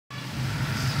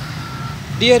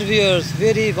Dear viewers,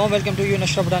 very warm welcome to you in a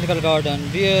Shrub Botanical Garden.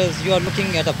 Viewers, you are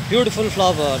looking at a beautiful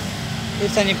flower.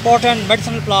 It's an important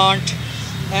medicinal plant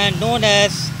and known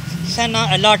as Senna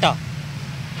Elata.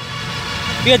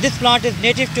 This plant is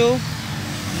native to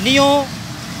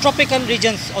neo-tropical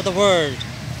regions of the world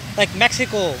like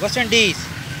Mexico, West Indies.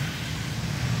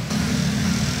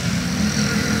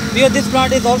 This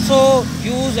plant is also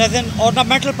used as an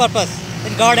ornamental purpose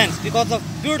in gardens because of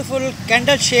beautiful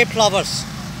candle-shaped flowers.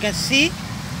 You can see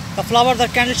the flowers are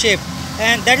candle shaped,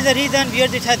 and that is the reason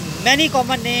it has many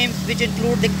common names which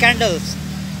include the candles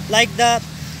like the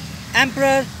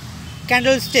emperor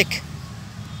candlestick,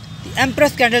 the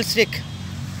empress candlestick,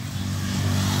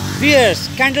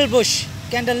 candle bush,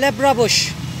 candelabra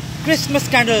bush, Christmas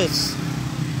candles,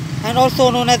 and also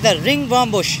known as the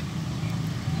ringworm bush.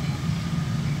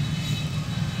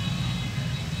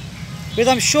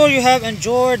 I'm sure you have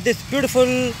enjoyed this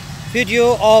beautiful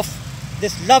video of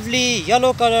this lovely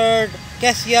yellow colored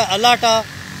Cassia Elata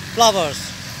flowers.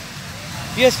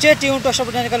 Stay tuned to Shrub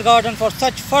Botanical Garden for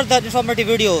such further informative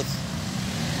videos.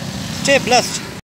 Stay blessed.